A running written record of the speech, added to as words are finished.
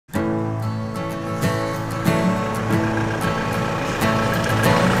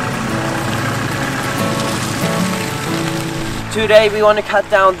Today we want to cut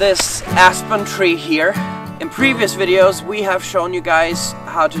down this aspen tree here. In previous videos we have shown you guys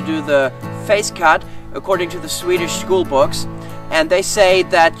how to do the face cut according to the Swedish school books, and they say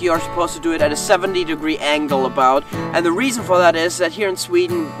that you're supposed to do it at a 70-degree angle about, and the reason for that is that here in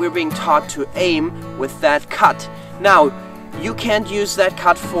Sweden we're being taught to aim with that cut. Now, you can't use that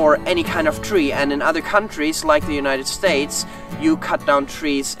cut for any kind of tree, and in other countries like the United States you cut down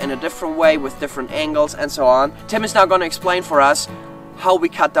trees in a different way with different angles and so on. Tim is now going to explain for us how we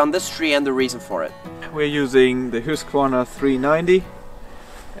cut down this tree and the reason for it. We're using the Husqvarna 390.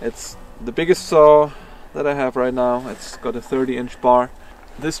 It's the biggest saw that I have right now. It's got a 30-inch bar.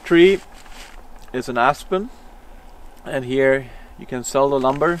 This tree is an aspen, and here you can sell the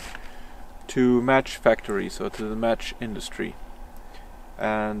lumber to match factories, or to the match industry,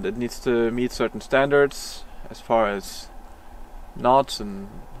 and it needs to meet certain standards as far as knots and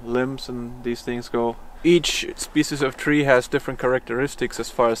limbs and these things go. Each species of tree has different characteristics as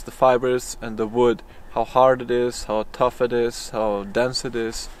far as the fibers and the wood, how hard it is, how tough it is, how dense it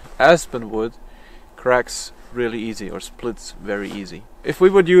is. Aspen wood cracks really easy or splits very easy. If we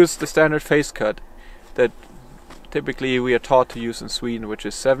would use the standard face cut that typically we are taught to use in Sweden, which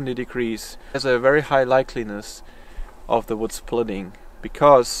is 70 degrees, there's a very high likeliness of the wood splitting,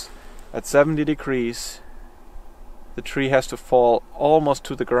 because at 70 degrees the tree has to fall almost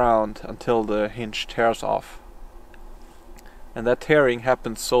to the ground until the hinge tears off. And that tearing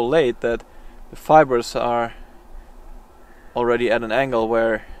happens so late that the fibers are already at an angle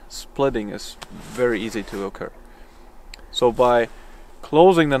where splitting is very easy to occur. So by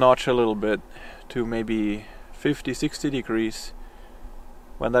closing the notch a little bit to maybe 50-60 degrees,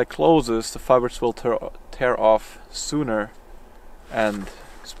 when that closes the fibers will tear off sooner and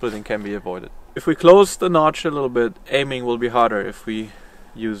splitting can be avoided. If we close the notch a little bit, aiming will be harder if we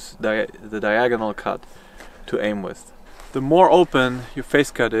use the diagonal cut to aim with. The more open your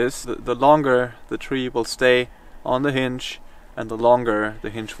face cut is, the longer the tree will stay on the hinge, and the longer the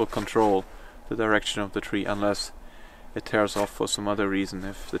hinge will control the direction of the tree, unless it tears off for some other reason,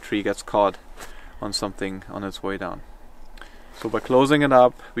 if the tree gets caught on something on its way down. So by closing it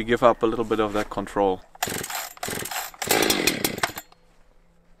up, we give up a little bit of that control.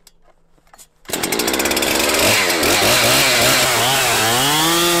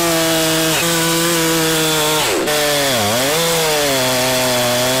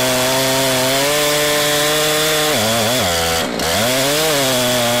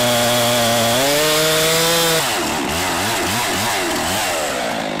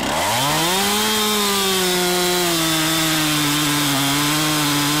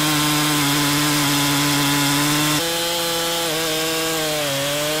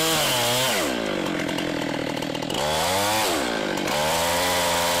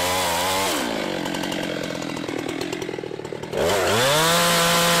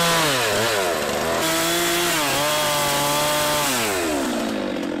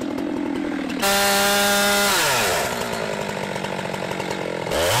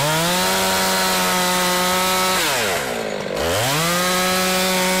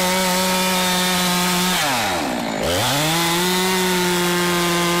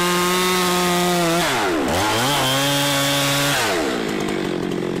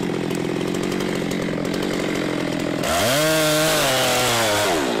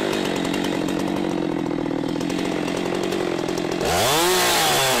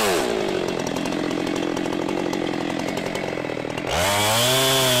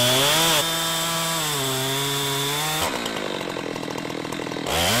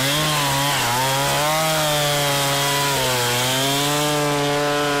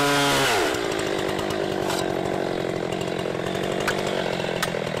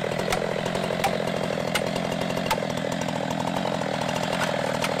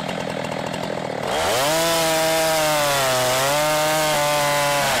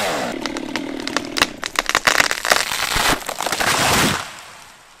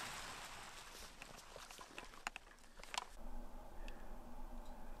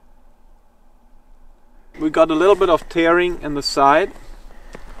 We got a little bit of tearing in the side,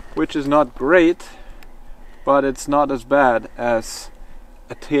 which is not great, but it's not as bad as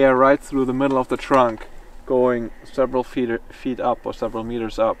a tear right through the middle of the trunk, going several feet up or several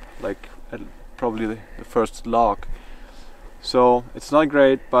meters up, like probably the first log. So it's not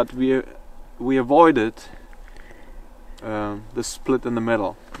great, but we avoided the split in the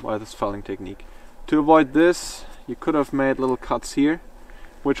middle by this felling technique. To avoid this, you could have made little cuts here,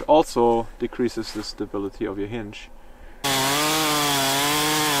 which also decreases the stability of your hinge.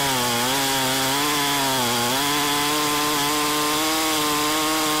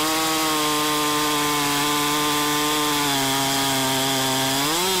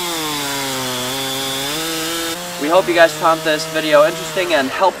 hope you guys found this video interesting and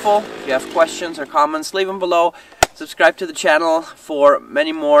helpful. If you have questions or comments, leave them below. Subscribe to the channel for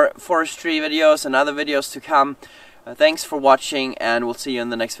many more forestry videos and other videos to come. Thanks for watching, and we'll see you in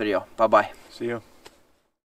the next video. Bye bye. See you.